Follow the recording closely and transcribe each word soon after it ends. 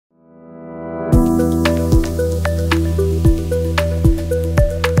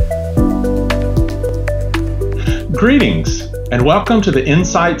Greetings, and welcome to the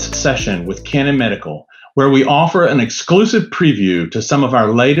Insights session with Canon Medical, where we offer an exclusive preview to some of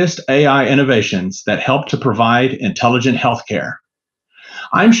our latest AI innovations that help to provide intelligent healthcare.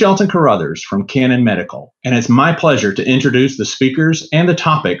 I'm Shelton Carruthers from Canon Medical, and it's my pleasure to introduce the speakers and the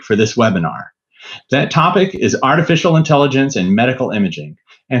topic for this webinar. That topic is artificial intelligence in medical imaging,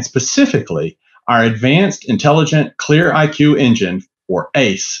 and specifically our Advanced Intelligent Clear IQ Engine, or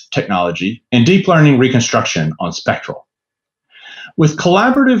ACE technology, and deep learning reconstruction on spectral. With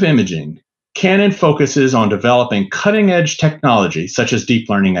collaborative imaging, Canon focuses on developing cutting-edge technology, such as deep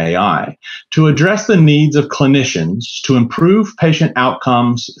learning AI, to address the needs of clinicians to improve patient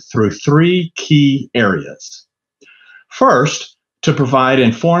outcomes through three key areas. First, to provide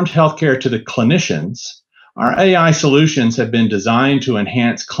informed healthcare to the clinicians, our AI solutions have been designed to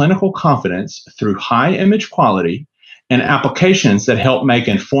enhance clinical confidence through high image quality and applications that help make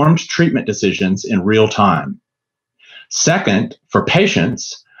informed treatment decisions in real time. Second, for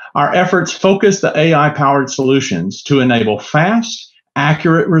patients, our efforts focus the AI-powered solutions to enable fast,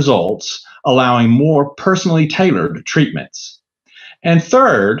 accurate results, allowing more personally tailored treatments. And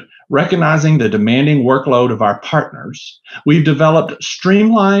third, recognizing the demanding workload of our partners, we've developed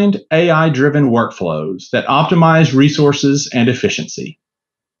streamlined AI-driven workflows that optimize resources and efficiency.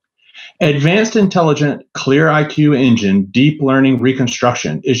 Advanced Intelligent Clear IQ Engine Deep Learning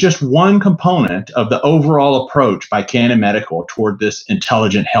Reconstruction is just one component of the overall approach by Canon Medical toward this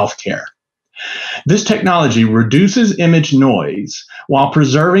intelligent healthcare. This technology reduces image noise while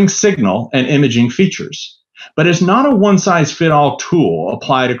preserving signal and imaging features, but it's not a one-size-fits-all tool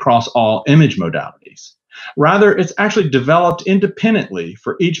applied across all image modalities. Rather, it's actually developed independently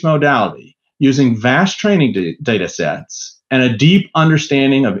for each modality using vast training data sets and a deep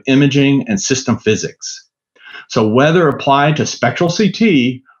understanding of imaging and system physics. So whether applied to spectral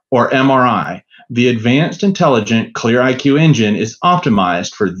CT or MRI, the Advanced Intelligent Clear IQ Engine is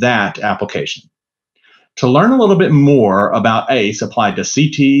optimized for that application. To learn a little bit more about ACE applied to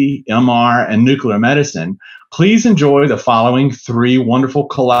CT, MR, and nuclear medicine, please enjoy the following three wonderful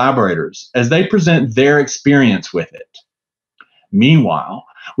collaborators as they present their experience with it. Meanwhile,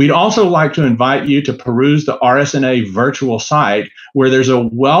 we'd also like to invite you to peruse the RSNA virtual site, where there's a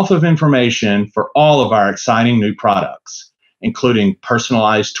wealth of information for all of our exciting new products, including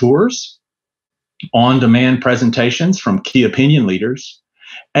personalized tours, on-demand presentations from key opinion leaders,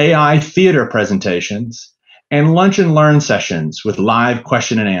 AI theater presentations, and lunch and learn sessions with live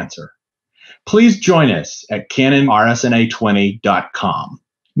question and answer. Please join us at canonrsna20.com.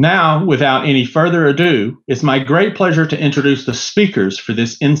 Now, without any further ado, it's my great pleasure to introduce the speakers for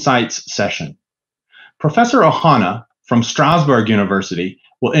this Insights session. Professor Ohana from Strasbourg University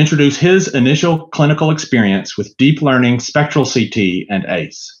will introduce his initial clinical experience with deep learning spectral CT and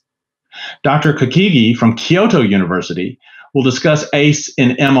ACE. Dr. Kokigi from Kyoto University will discuss ACE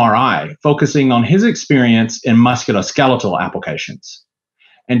in MRI, focusing on his experience in musculoskeletal applications.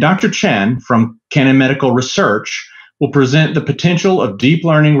 And Dr. Chen from Canon Medical Research will present the potential of deep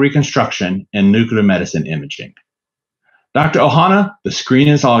learning reconstruction in nuclear medicine imaging. Dr. Ohana, the screen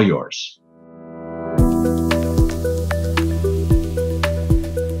is all yours.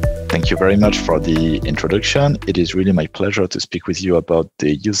 Thank you very much for the introduction. It is really my pleasure to speak with you about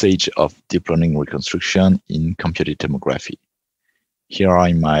the usage of deep learning reconstruction in computed tomography. Here are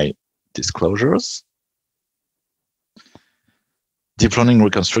my disclosures. Deep learning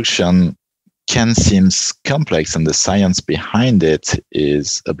reconstruction can seem complex and the science behind it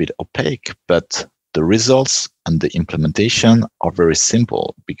is a bit opaque, but the results and the implementation are very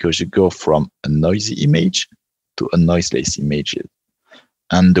simple because you go from a noisy image to a noiseless image.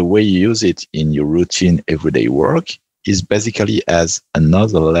 And the way you use it in your routine everyday work is basically as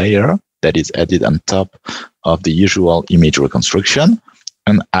another layer that is added on top of the usual image reconstruction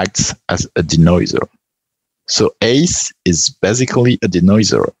and acts as a denoiser. So ACE is basically a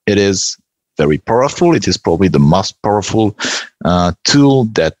denoiser. It is very powerful. It is probably the most powerful tool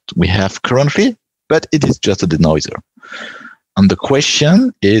that we have currently, but it is just a denoiser. And the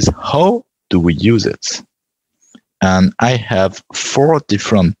question is, how do we use it? And I have 4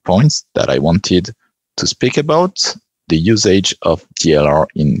 different points that I wanted to speak about the usage of DLR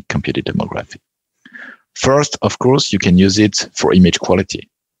in computed tomography. First, of course, you can use it for image quality.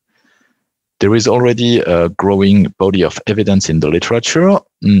 There is already a growing body of evidence in the literature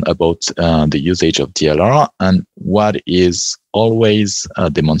about the usage of DLR, and what is always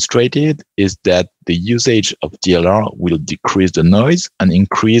demonstrated is that the usage of DLR will decrease the noise and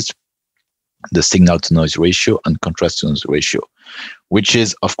increase the signal-to-noise ratio and contrast-to-noise ratio, which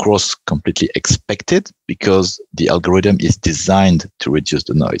is, of course, completely expected because the algorithm is designed to reduce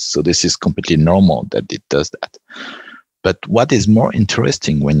the noise. So this is completely normal that it does that. But what is more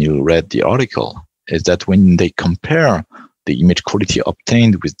interesting when you read the article is that when they compare the image quality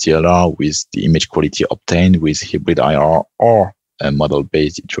obtained with DLR with the image quality obtained with hybrid IR or a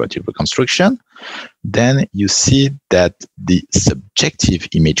model-based iterative reconstruction, then you see that the subjective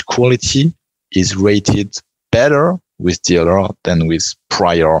image quality is rated better with DLR than with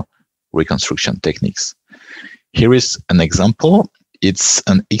prior reconstruction techniques. Here is an example. It's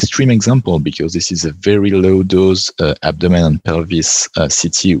an extreme example because this is a very low dose abdomen and pelvis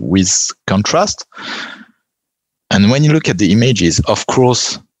CT with contrast. And when you look at the images, of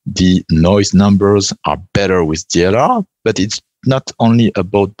course, the noise numbers are better with DLR, but it's not only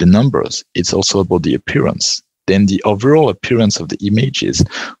about the numbers, it's also about the appearance. Then the overall appearance of the images,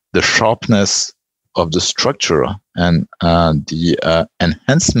 the sharpness of the structure and the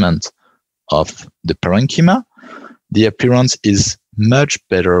enhancement of the parenchyma, the appearance is much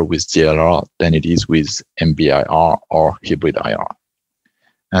better with DLR than it is with MBIR or hybrid IR.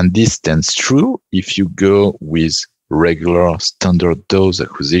 And this stands true if you go with regular standard dose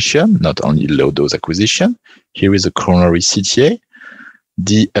acquisition, not only low dose acquisition. Here is a coronary CTA.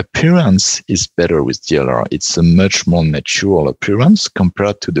 The appearance is better with DLR. It's a much more natural appearance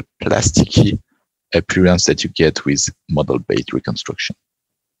compared to the plasticky appearance that you get with model-based reconstruction.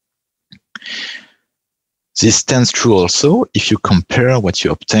 This stands true also if you compare what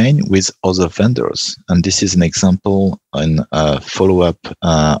you obtain with other vendors. And this is an example in a follow-up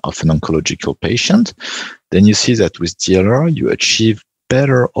of an oncological patient. Then you see that with DLR, you achieve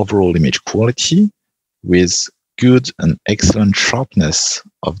better overall image quality with good and excellent sharpness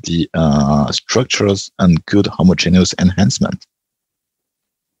of the structures and good homogeneous enhancement.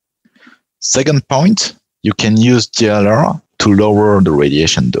 Second point, you can use DLR to lower the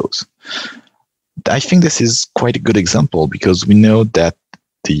radiation dose. I think this is quite a good example because we know that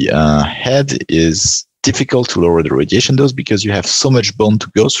the head is difficult to lower the radiation dose because you have so much bone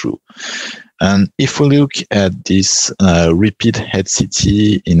to go through. And if we look at this repeat head CT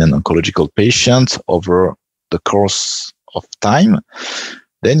in an oncological patient over the course of time,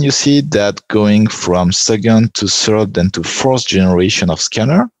 then you see that going from second to third, then to fourth generation of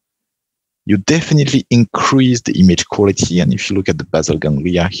scanner, you definitely increase the image quality. And if you look at the basal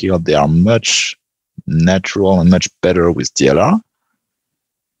ganglia here, they are much natural and much better with DLR,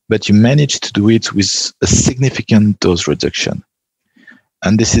 but you manage to do it with a significant dose reduction.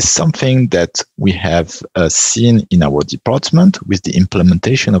 And this is something that we have seen in our department with the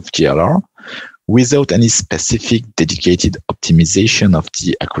implementation of DLR without any specific dedicated optimization of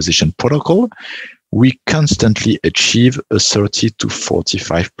the acquisition protocol. We constantly achieve a 30 to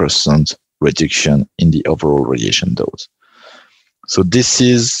 45% reduction in the overall radiation dose. So this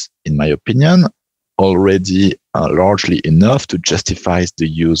is, in my opinion, already largely enough to justify the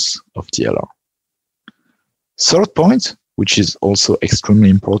use of DLR. Third point, which is also extremely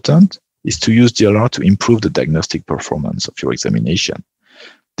important, is to use DLR to improve the diagnostic performance of your examination.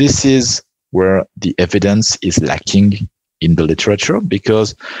 This is where the evidence is lacking in the literature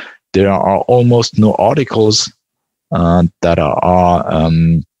because there are almost no articles that are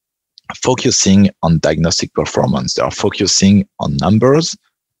focusing on diagnostic performance. They are focusing on numbers,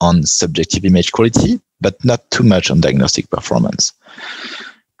 on subjective image quality, but not too much on diagnostic performance.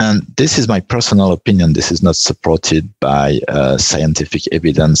 And this is my personal opinion. This is not supported by scientific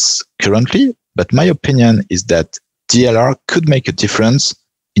evidence currently, but my opinion is that DLR could make a difference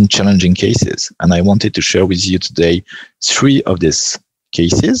in challenging cases. And I wanted to share with you today 3 of these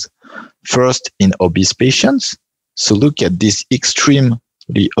cases. First, in obese patients. So look at this extremely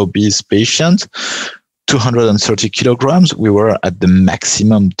obese patient, 230 kilograms. We were at the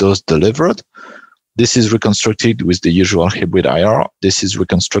maximum dose delivered. This is reconstructed with the usual hybrid IR. This is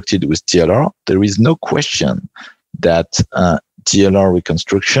reconstructed with DLR. There is no question that DLR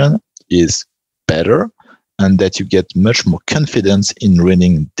reconstruction is better and that you get much more confidence in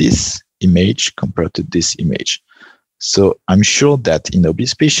reading this image compared to this image. So I'm sure that in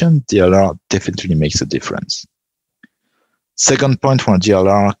obese patients, DLR definitely makes a difference. Second point where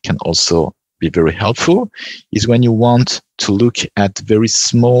DLR can also be very helpful is when you want to look at very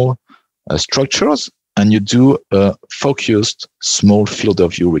small structures and you do a focused small field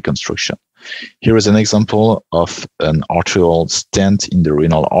of view reconstruction. Here is an example of an arterial stent in the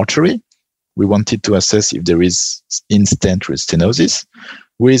renal artery. We wanted to assess if there is in-stent restenosis.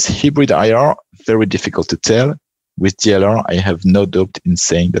 With hybrid IR, very difficult to tell. With DLR, I have no doubt in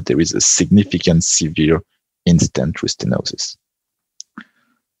saying that there is a significant severe in-stent restenosis.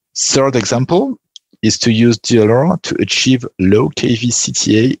 Third example, is to use DLR to achieve low kV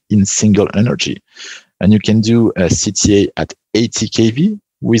CTA in single energy. And you can do a CTA at 80 kV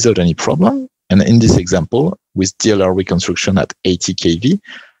without any problem. And in this example, with DLR reconstruction at 80 kV,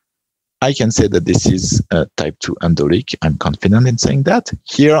 I can say that this is a type 2 embolic. I'm confident in saying that.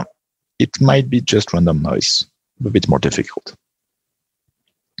 Here, it might be just random noise, a bit more difficult.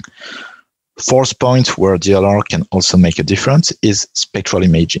 Fourth point where DLR can also make a difference is spectral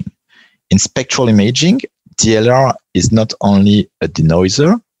imaging. In spectral imaging, DLR is not only a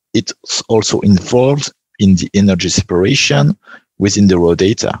denoiser, it's also involved in the energy separation within the raw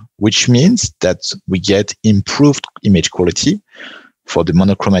data, which means that we get improved image quality for the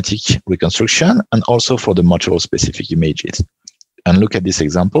monochromatic reconstruction and also for the material-specific images. And look at these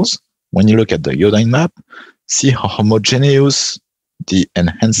examples. When you look at the iodine map, see how homogeneous the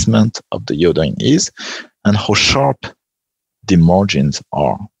enhancement of the iodine is and how sharp the margins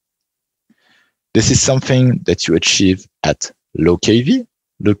are. This is something that you achieve at low kV.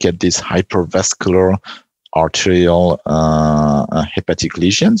 Look at these hypervascular arterial hepatic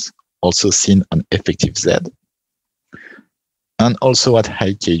lesions, also seen on effective Z, and also at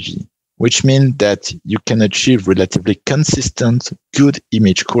high kV, which means that you can achieve relatively consistent, good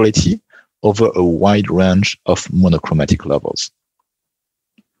image quality over a wide range of monochromatic levels.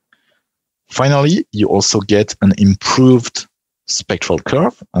 Finally, you also get an improved spectral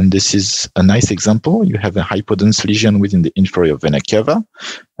curve, and this is a nice example. You have a hypodense lesion within the inferior vena cava,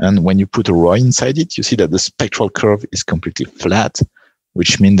 and when you put a ROI inside it, you see that the spectral curve is completely flat,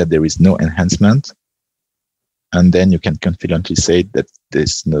 which means that there is no enhancement, and then you can confidently say that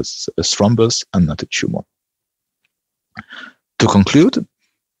this is a thrombus and not a tumor. To conclude,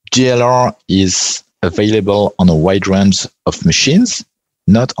 DLR is available on a wide range of machines,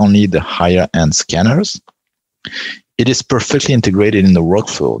 not only the higher-end scanners. It is perfectly integrated in the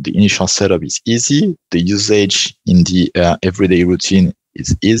workflow. The initial setup is easy. The usage in the everyday routine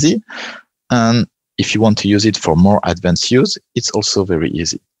is easy. And if you want to use it for more advanced use, it's also very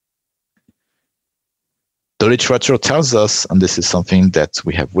easy. The literature tells us, and this is something that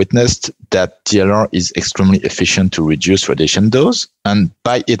we have witnessed, that DLR is extremely efficient to reduce radiation dose. And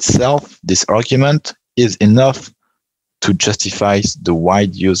by itself, this argument is enough to justify the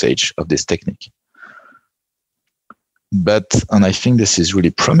wide usage of this technique. But, and I think this is really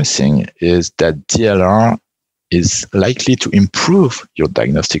promising, is that DLR is likely to improve your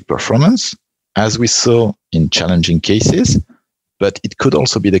diagnostic performance, as we saw in challenging cases, but it could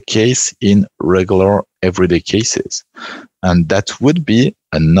also be the case in regular everyday cases. And that would be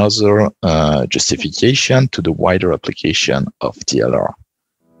another justification to the wider application of DLR.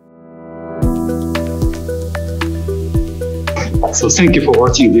 So thank you for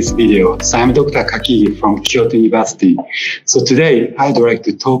watching this video. So I'm Dr. Kakigi from Kyoto University. So today I'd like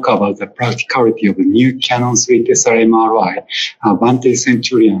to talk about the practicality of the new Canon 3 Tesla MRI, Vantage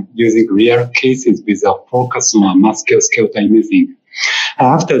Centurion, using real cases with a focus on musculoskeletal imaging.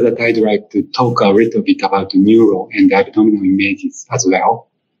 After that, I'd like to talk a little bit about the neural and abdominal images as well.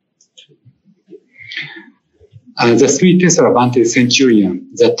 The 3 Tesla Vantage Centurion,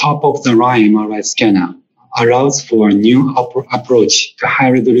 the top-of-the-line MRI scanner, allows for a new approach to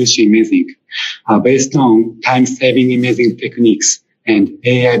high-resolution imaging based on time-saving imaging techniques and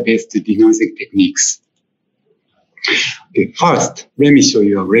AI-based denoising techniques. Okay, first, let me show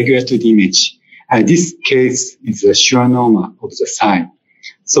you a regular 2D image. This case is a schwannoma of the thigh.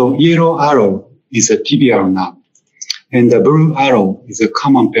 So yellow arrow is a tibial nerve, and the blue arrow is a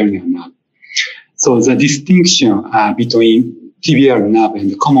common peroneal nerve. So the distinction between tibial nerve and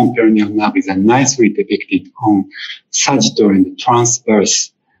the common peroneal nerve is nicely depicted on sagittal and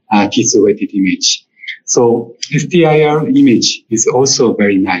transverse tissue-weighted image. So STIR image is also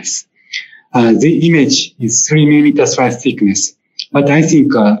very nice. The image is 3 millimeter slice thickness, but I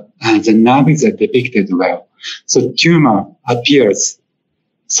think the nerve is depicted well. So tumor appears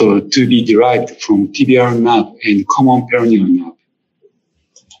to be derived from tibial nerve and common peroneal nerve.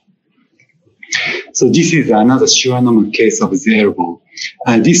 So this is another schwannoma case of the elbow.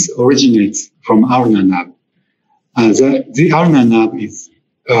 This originates from ulnar nerve. The ulnar nerve is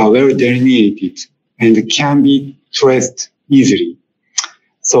well delineated and can be traced easily.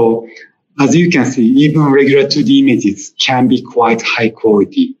 So as you can see, even regular 2D images can be quite high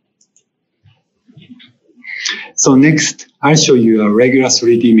quality. So next, I'll show you a regular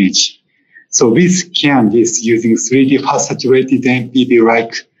 3D image. So we scanned this using 3D fast saturated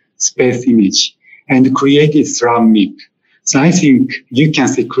MPV-like space image and created SLAM MIP. So I think you can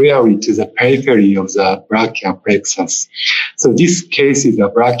see clearly to the periphery of the brachial plexus. So this case is a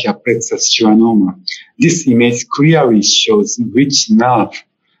brachial plexus schwannoma. This image clearly shows which nerve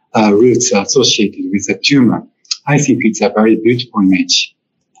roots associated with the tumor. I think it's a very beautiful image.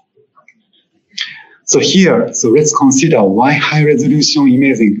 So here, let's consider why high-resolution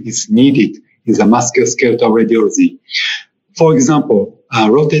imaging is needed in the musculoskeletal radiology. For example,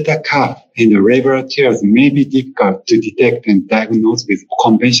 rotator cuff and labral tears may be difficult to detect and diagnose with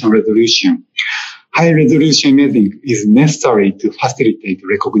conventional resolution. High-resolution imaging is necessary to facilitate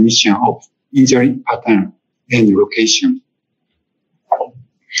recognition of injury pattern and location.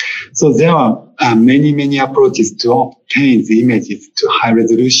 So there are many approaches to obtain the images to high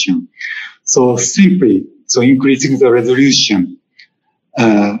resolution. So increasing the resolution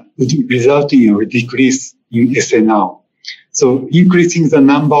would result in a decrease in SNR. So increasing the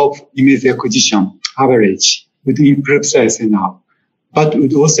number of image acquisition average would improve the SNR, but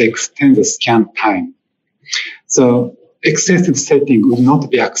would also extend the scan time. So excessive setting would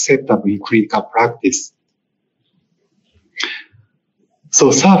not be acceptable in clinical practice.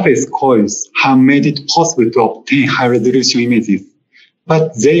 So surface coils have made it possible to obtain high-resolution images,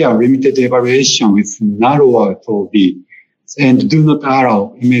 but they are limited evaluation with narrower 4D and do not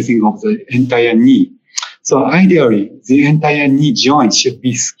allow imaging of the entire knee. So ideally, the entire knee joint should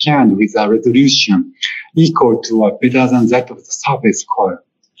be scanned with a resolution equal to or better than that of the surface coil.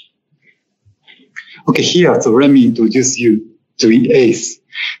 Okay, here, so let me introduce you to ACE.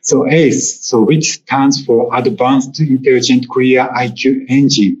 So ACE, which stands for Advanced Intelligent Clear IQ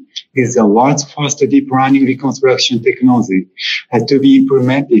Engine, is the world's first deep learning reconstruction technology to be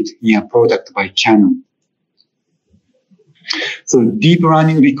implemented in a product by Canon. So deep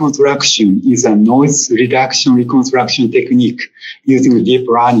learning reconstruction is a noise reduction reconstruction technique using deep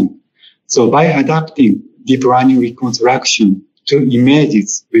learning. So by adapting deep learning reconstruction to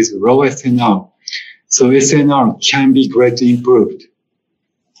images with low SNR, so SNR can be greatly improved.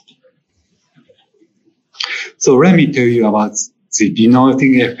 So let me tell you about the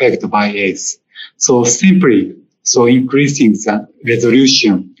denoising effect by ACE. So increasing the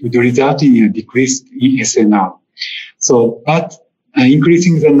resolution would result in a decrease in SNR. So, but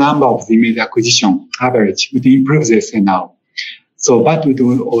increasing the number of the image acquisition average would improve the SNR. So, but it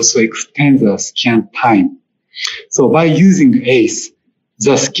would also extend the scan time. So by using ACE,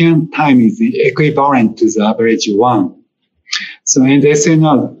 the scan time is equivalent to the average 1. So, and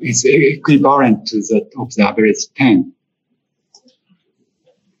SNR is equivalent to that of the average 10.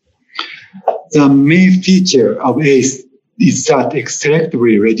 The main feature of ACE is that it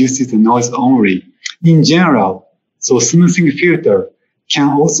selectively reduces the noise only. In general, so smoothing filter can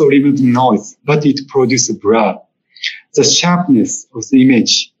also remove noise, but it produces blur. The sharpness of the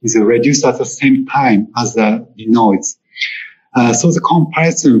image is reduced at the same time as the noise. So the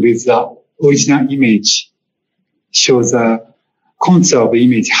comparison with the original image shows the contour of the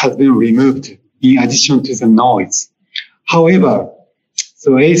image has been removed in addition to the noise. However,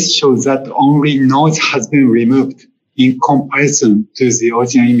 so ACE shows that only noise has been removed in comparison to the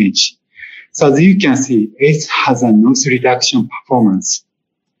original image. So as you can see, ACE has a noise reduction performance.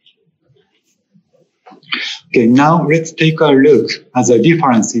 Okay, now let's take a look at the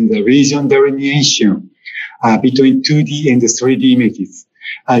difference in the region delineation between 2D and 3D images.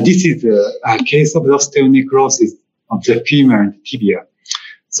 This is a case of osteonecrosis of the femur and tibia.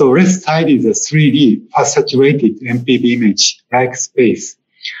 So left side is a 3D fast saturated MPV image, like space.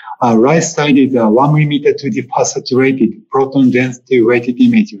 Right side is a 1 millimeter 2D fast saturated proton density weighted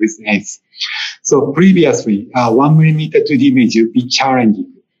image with ACE. So previously, 1 millimeter 2D image would be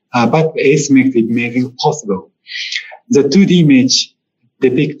challenging, but ACE makes it amazing possible. The 2D image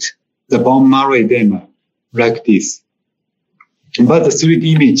depicts the bone marrow edema like this, but the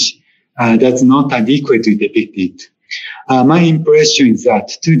 3D image does not adequately depict it. My impression is that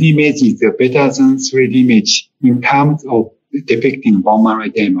 2D image is better than 3D image in terms of depicting bone marrow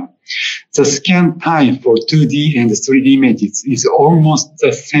edema. The scan time for 2D and 3D images is almost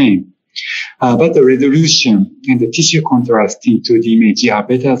the same, but the resolution and the tissue contrast in 2D image are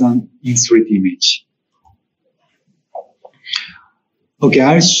better than in 3D image. Okay,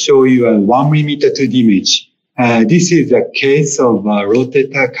 I'll show you a 1 millimeter 2D image. This is a case of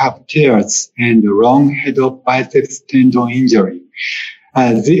rotator cuff tears and wrong head of biceps tendon injury.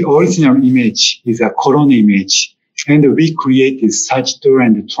 The original image is a column image, and we created sagittal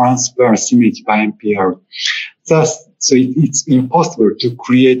and transverse image by MPR. Thus, so it's impossible to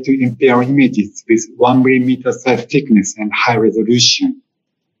create MPR images with 1 millimeter size thickness and high resolution.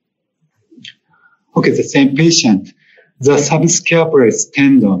 Okay, the same patient. The subscapularis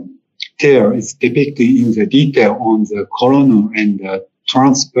tendon tear is depicted in the detail on the coronal and the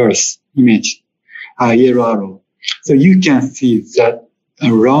transverse image, yellow arrow. So you can see that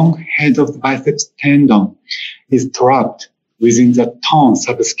a wrong head of the biceps tendon is trapped within the torn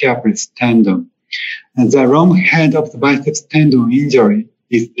subscapular tendon. And the long head of the biceps tendon injury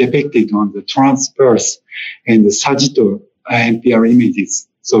is depicted on the transverse and the sagittal MPR images,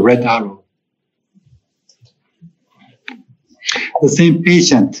 so red arrow. The same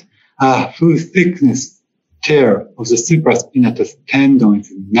patient whose thickness tear of the supraspinatus tendon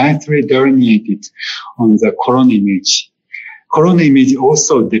is nicely delineated on the coronal image. Coronal image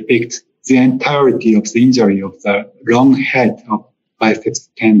also depicts the entirety of the injury of the long head of biceps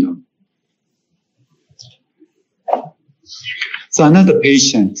tendon. So another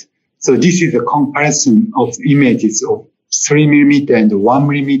patient, so this is a comparison of images of 3 millimeter and 1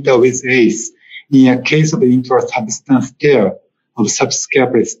 millimeter with ACE in a case of intrasubstance tear of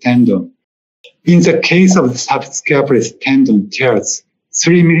subscapular tendon. In the case of the subscapular tendon tears,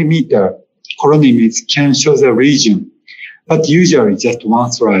 3 millimeter coronal image can show the region, but usually just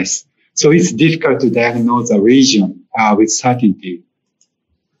one slice. So it's difficult to diagnose the region with certainty.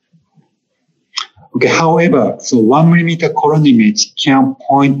 Okay, however, so 1 millimeter coronal image can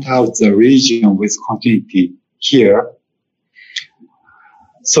point out the region with continuity here.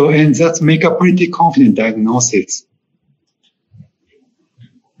 So, and that make a pretty confident diagnosis.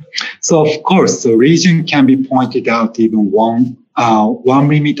 So, of course, the region can be pointed out even 1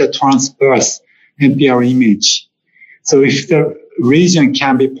 millimeter transverse MPR image. So if the region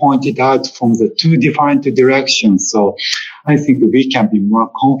can be pointed out from the 2 different directions, so I think we can be more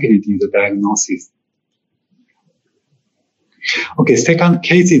confident in the diagnosis. Okay, second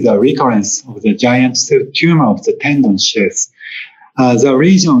case is a recurrence of the giant cell tumor of the tendon sheath. The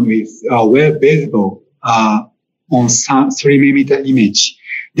region is well visible on 3 millimeter image.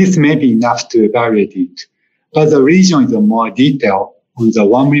 This may be enough to evaluate it, but the region is more detailed on the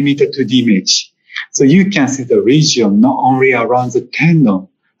 1 millimeter 2D image. So you can see the region not only around the tendon,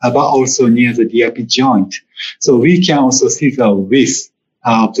 but also near the DIP joint. So we can also see the width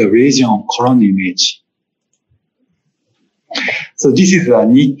of the region on coronal image. So this is a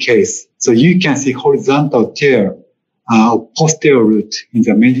neat case. So you can see horizontal tear of posterior root in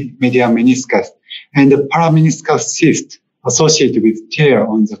the medial meniscus and the parameniscus cyst associated with tear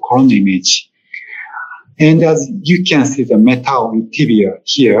on the coronal image. And as you can see the metal in tibia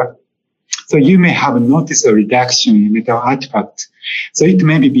here, so you may have noticed a reduction in metal artifact. So it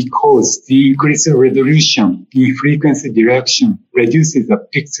may be because the increased resolution in frequency direction reduces the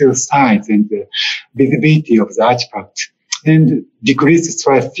pixel size and the visibility of the artifact, and decreased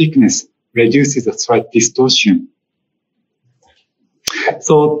thread thickness reduces the thread distortion.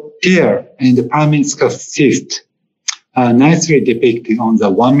 So tear and the parameniscus cyst are nicely depicted on the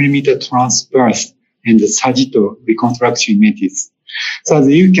 1 millimeter transverse and the sagittal reconstruction images. So as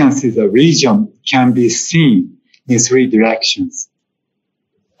you can see, the region can be seen in 3 directions.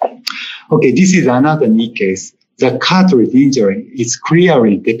 Okay, this is another neat case. The cartilage injury is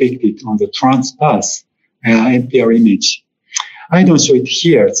clearly depicted on the transverse MPR image. I don't show it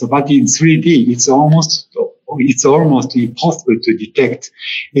here, so but in 3D, it's almost impossible to detect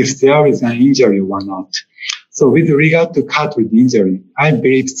if there is an injury or not. So with regard to cartilage injury, I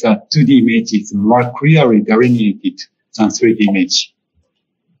believe that 2D image is more clearly delineated than 3D image.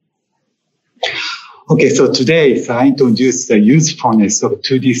 Okay, so today I introduced the usefulness of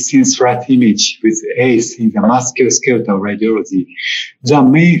 2D thin thread image with ACE in the musculoskeletal radiology. The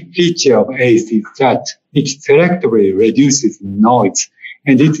main feature of ACE is that it selectively reduces noise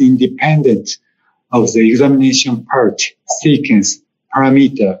and it's independent of the examination part, sequence,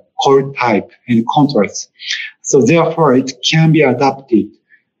 parameter, core type, and contrast. So therefore, it can be adapted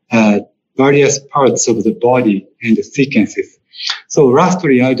various parts of the body and the sequences. So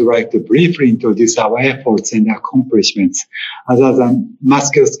lastly, I'd like to briefly introduce our efforts and accomplishments other than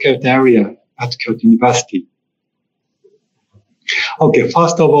musculoskeletal area at Kyoto University. Okay,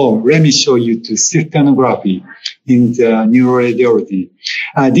 first of all, let me show you to cysternography in the neuroradiology.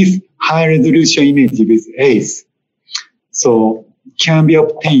 This high-resolution image with ACE, so can be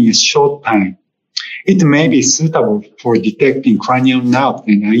obtained in a short time. It may be suitable for detecting cranial nerve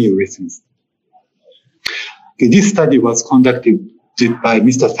and aneurysms. Okay, this study was conducted by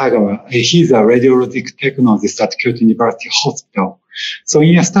Mr. Sagawa. He's a radiologic technologist at Kyoto University Hospital. So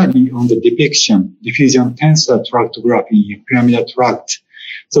in a study on the diffusion tensor tractography in pyramidal tract.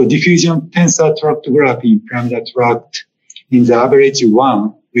 So diffusion tensor tractography in pyramidal tract in the average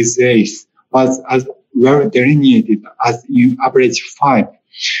 1 with ACE was as well delineated as in average 5.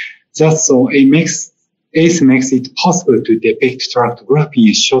 Just so ACE makes it possible to depict tractography in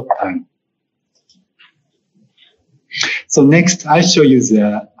a short time. So next, I show you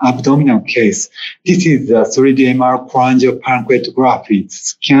the abdominal case. This is the 3D MR cholangiopancreatography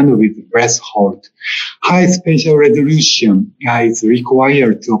scanned with breast hold. High spatial resolution is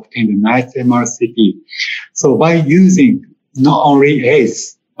required to obtain the nice MRCP. So by using not only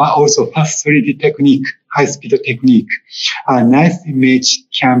ACE, but also fast 3D technique, high-speed technique, a nice image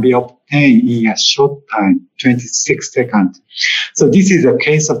can be obtained in a short time, 26 seconds. So this is a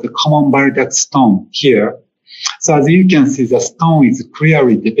case of the common bile duct stone here. So as you can see, the stone is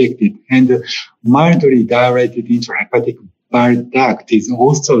clearly depicted, and the mildly dilated intrahepatic bile duct is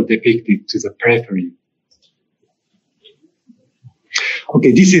also depicted to the periphery.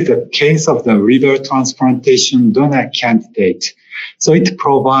 Okay, this is a case of the liver transplantation donor candidate. So it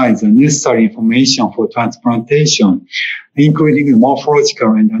provides the necessary information for transplantation, including the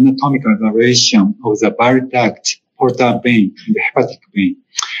morphological and anatomical evaluation of the bile duct, portal vein, and the hepatic vein.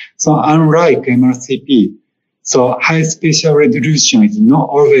 So unlike MRCP, so high spatial resolution is not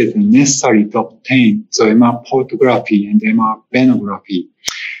always necessary to obtain the MR portography and MR venography.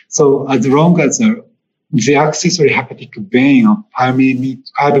 So as long as the accessory hepatic vein of 5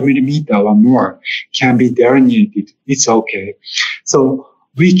 millimeter or more can be delineated, it's okay. So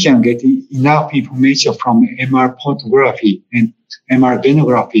we can get enough information from MR portography and MR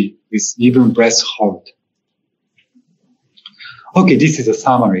venography with even breast hold. Okay, this is a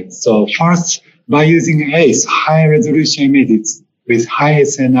summary. So first, by using ACE, high resolution images with high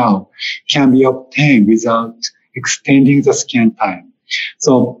SNR can be obtained without extending the scan time.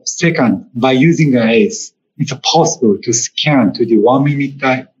 So second, by using ACE, it's possible to scan to the 1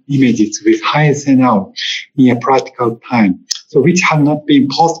 millimeter images with high SNR in a practical time, so which had not been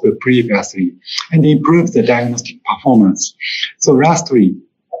possible previously, and improve the diagnostic performance. So lastly,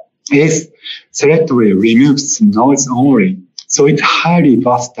 ACE selectively removes noise only, so it's highly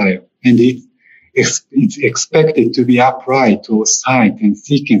versatile, and it's expected to be applied to site and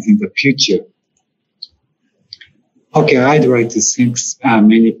sequence in the future. Okay, I'd like to thank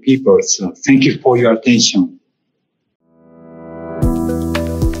many people, so thank you for your attention.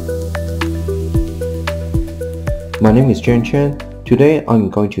 My name is Jen Chen. Today I'm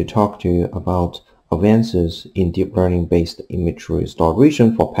going to talk to you about advances in deep learning-based image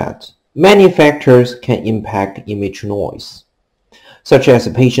restoration for PET. Many factors can impact image noise, such as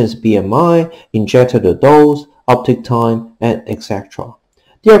a patient's BMI, injected dose, optic time, and etc.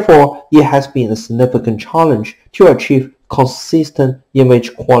 Therefore, it has been a significant challenge to achieve consistent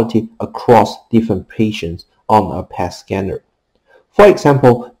image quality across different patients on a PET scanner. For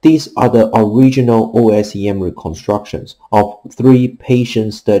example, these are the original OSEM reconstructions of 3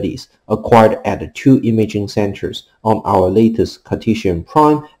 patient studies acquired at 2 imaging centers on our latest Cartesian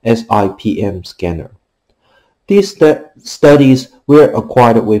Prime SIPM scanner. These studies were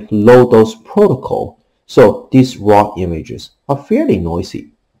acquired with low-dose protocol, so these raw images are fairly noisy.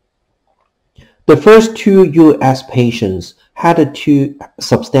 The first 2 US patients had 2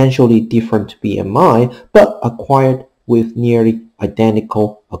 substantially different BMI, but acquired with nearly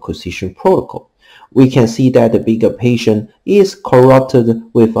identical acquisition protocol. We can see that the bigger patient is corrupted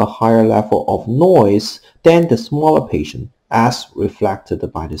with a higher level of noise than the smaller patient, as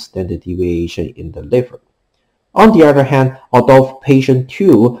reflected by the standard deviation in the liver. On the other hand, although patient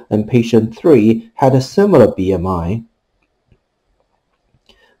 2 and patient 3 had a similar BMI,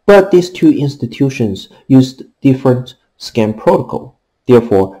 but these 2 institutions used different scan protocol.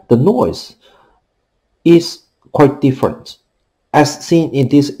 Therefore, the noise is quite different. As seen in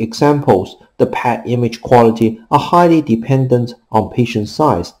these examples, the PET image quality are highly dependent on patient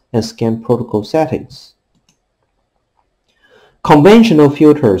size and scan protocol settings. Conventional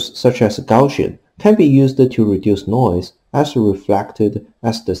filters such as Gaussian can be used to reduce noise as reflected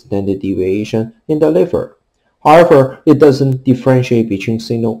as the standard deviation in the liver. However, it doesn't differentiate between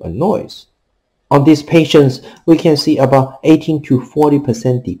signal and noise. On these patients, we can see about 18 to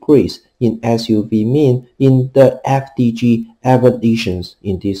 40% decrease in SUV mean in the FDG avid lesions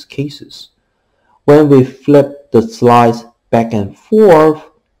in these cases. When we flip the slides back and forth,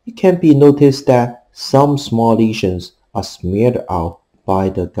 it can be noticed that some small lesions are smeared out by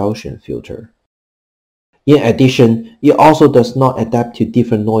the Gaussian filter. In addition, it also does not adapt to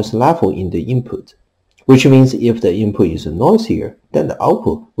different noise level in the input, which means if the input is noisier, then the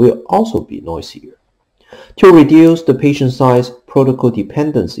output will also be noisier. To reduce the patient size protocol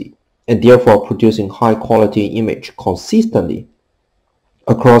dependency, and therefore producing high-quality image consistently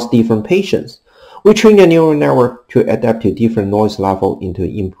across different patients, we train the neural network to adapt to different noise level into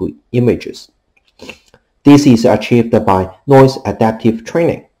input images. This is achieved by noise adaptive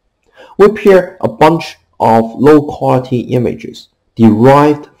training. We pair a bunch of low-quality images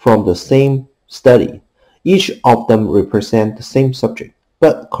derived from the same study Each of them represents the same subject,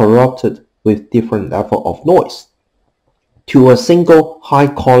 but corrupted with different level of noise, to a single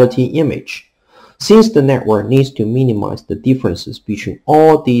high-quality image. Since the network needs to minimize the differences between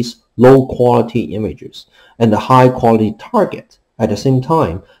all these low-quality images and the high-quality target, at the same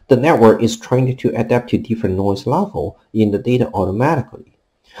time, the network is trained to adapt to different noise level in the data automatically,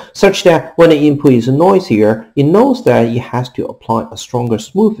 such that when the input is noisier, it knows that it has to apply a stronger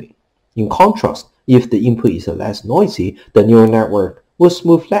smoothing. In contrast, if the input is less noisy, the neural network will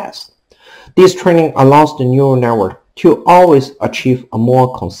smooth less. This training allows the neural network to always achieve a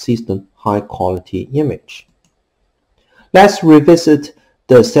more consistent high-quality image. Let's revisit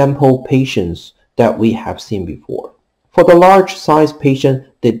the sample patients that we have seen before. For the large-size patient,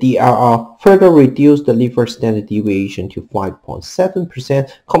 the DLR further reduced the liver standard deviation to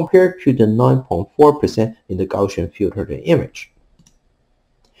 5.7% compared to the 9.4% in the Gaussian filtered image.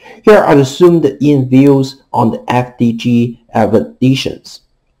 Here are the zoomed-in views on the FDG avid lesions.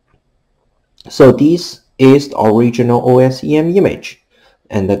 So this is the original OSEM image,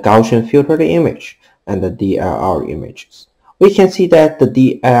 and the Gaussian filtered image, and the DLR images. We can see that the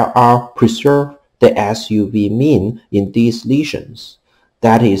DLR preserved the SUV mean in these lesions.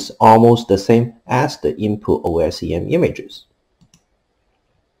 That is almost the same as the input OSEM images.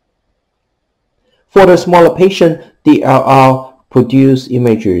 For the smaller patient, DLR produced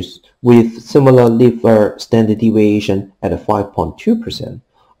images with similar liver standard deviation at 5.2%,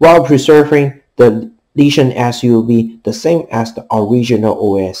 while preserving the lesion SUV the same as the original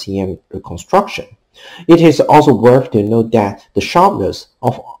OSEM reconstruction. It is also worth to note that the sharpness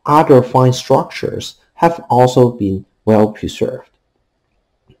of other fine structures have also been well preserved.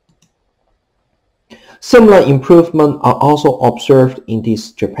 Similar improvements are also observed in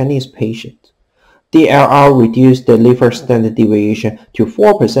this Japanese patient. DLR reduced the liver standard deviation to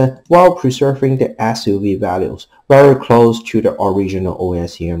 4% while preserving the SUV values very close to the original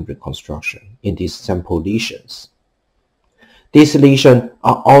OSEM reconstruction in these sample lesions. These lesions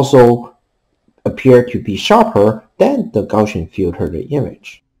are also appear to be sharper than the Gaussian filtered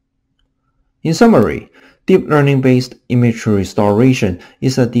image. In summary, deep learning-based image restoration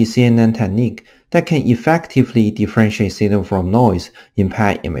is a DCNN technique that can effectively differentiate signal from noise in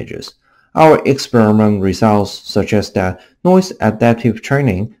PET images. Our experiment results suggest that noise adaptive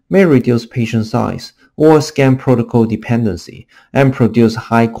training may reduce patient size or scan protocol dependency and produce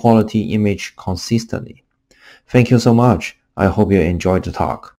high-quality image consistently. Thank you so much. I hope you enjoyed the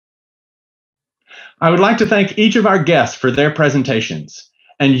talk. I would like to thank each of our guests for their presentations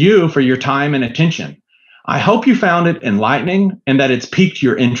and you for your time and attention. I hope you found it enlightening and that it's piqued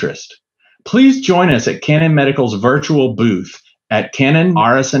your interest. Please join us at Canon Medical's virtual booth at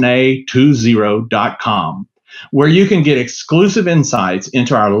canonrsna20.com, where you can get exclusive insights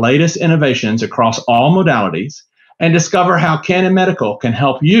into our latest innovations across all modalities and discover how Canon Medical can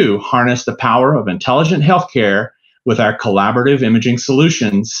help you harness the power of intelligent healthcare with our collaborative imaging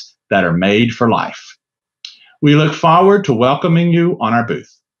solutions that are made for life. We look forward to welcoming you on our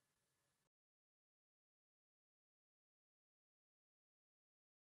booth.